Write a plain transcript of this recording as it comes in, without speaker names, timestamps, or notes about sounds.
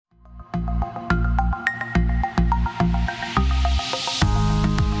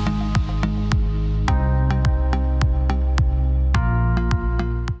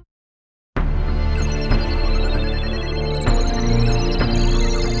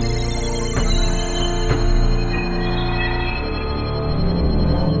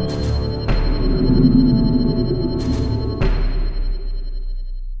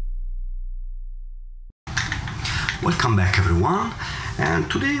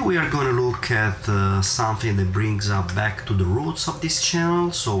we are going to look at something that brings us back to the roots of this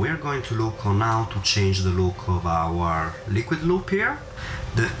channel. So we are going to look on how to change the look of our liquid loop here.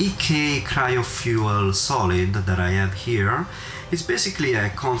 The ek-cryofuel solid that I have here is basically a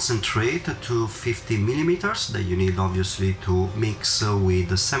concentrate to 50 millimeters that you need obviously to mix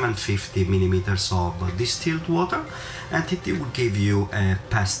with 750 millimeters of distilled water, and it will give you a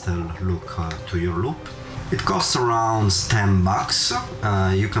pastel look to your loop. It costs around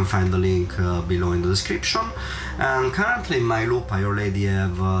 $10. You can find the link below in the description. And currently in my loop I already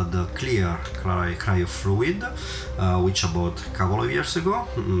have the clear cryo fluid, which I bought a couple of years ago.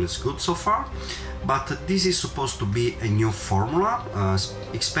 It's good so far. But this is supposed to be a new formula,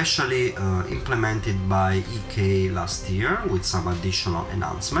 especially implemented by EK last year with some additional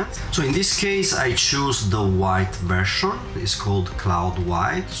enhancements. So in this case I choose the white version. It's called Cloud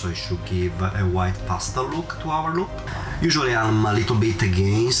White, so it should give a white pastel look to our loop. Usually I'm a little bit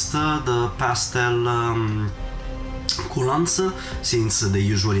against the pastel coolants, since they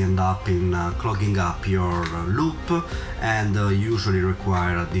usually end up in clogging up your loop and usually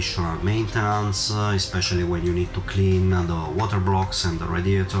require additional maintenance, especially when you need to clean the water blocks and the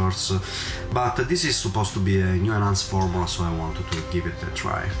radiators. But this is supposed to be a new enhanced formula, so I wanted to give it a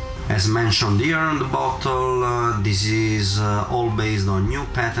try. As mentioned here on the bottle, this is all based on new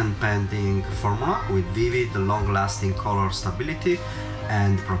patent pending formula with vivid, long-lasting color stability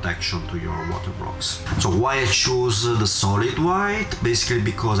and protection to your water blocks. So why I choose the solid white? Basically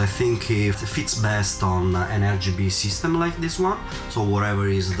because I think it fits best on an RGB system like this one. So whatever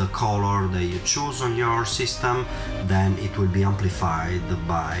is the color that you choose on your system, then it will be amplified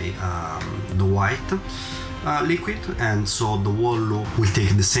by the white liquid, and so the whole loop will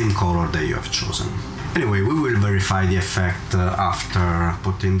take the same color that you have chosen. Anyway, we will verify the effect after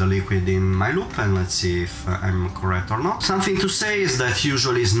putting the liquid in my loop, and let's see if I'm correct or not. Something to say is that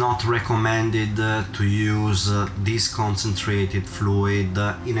usually it's not recommended to use this concentrated fluid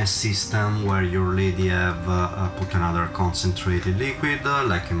in a system where you already have put another concentrated liquid,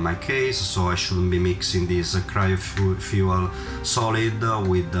 like in my case, so I shouldn't be mixing this cryofuel solid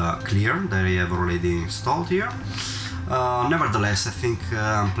with the clear that I have already installed here. Nevertheless, I think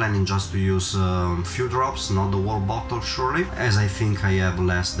I'm planning just to use a few drops, not the whole bottle surely, as I think I have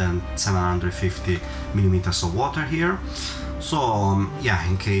less than 750 millimeters of water here. So yeah,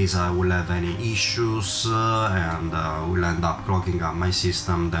 in case I will have any issues and will end up clogging up my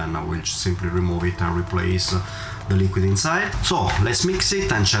system, then I will just simply remove it and replace the liquid inside. So let's mix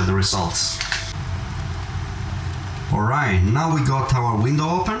it and check the results. Alright, now we got our window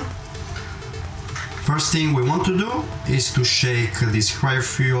open. First thing we want to do is to shake this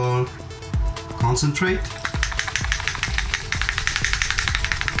cryofuel concentrate,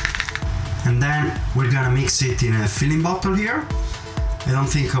 and then we're gonna mix it in a filling bottle here. I don't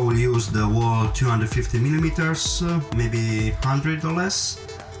think I will use the whole 250 millimeters, maybe 100 or less.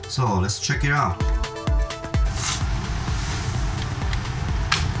 So let's check it out.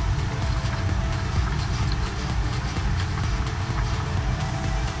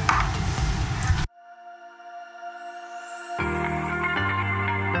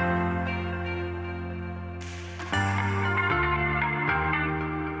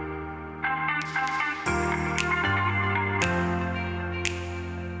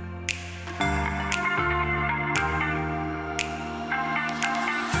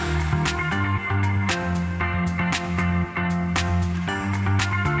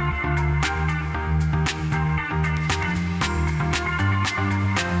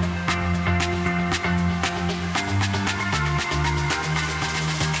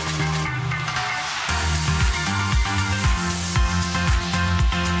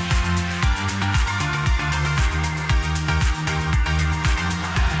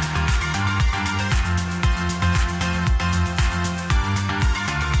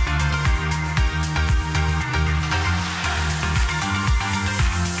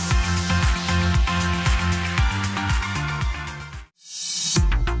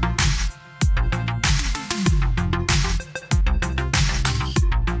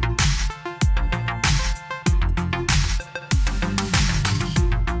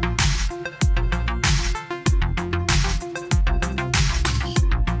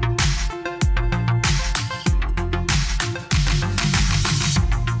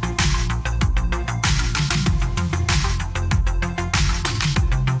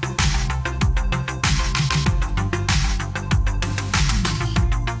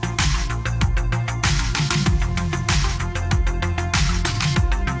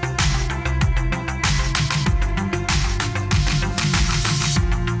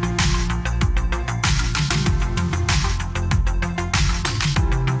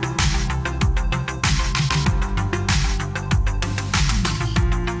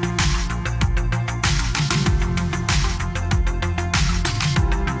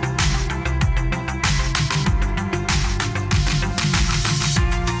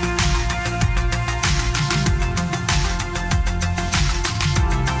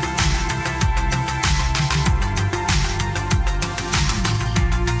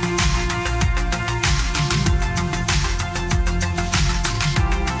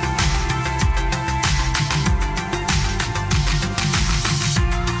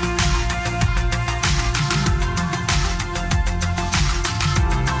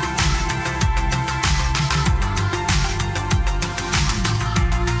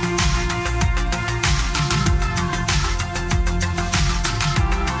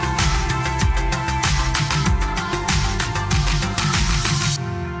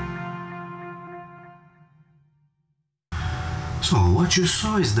 What you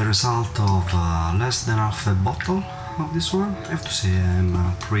saw is the result of less than half a bottle of this one. I have to say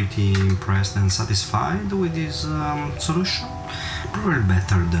I'm pretty impressed and satisfied with this solution. Probably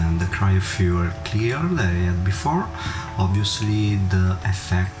better than the cryfuel clear that I had before. Obviously the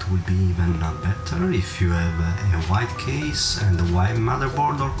effect will be even better if you have a white case and a white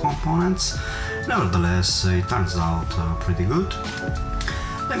motherboard or components. Nevertheless, it turns out pretty good.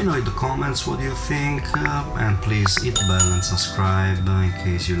 Let me know in the comments what you think, and please hit the bell and subscribe in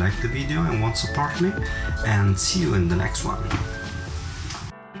case you like the video and want to support me, and see you in the next one.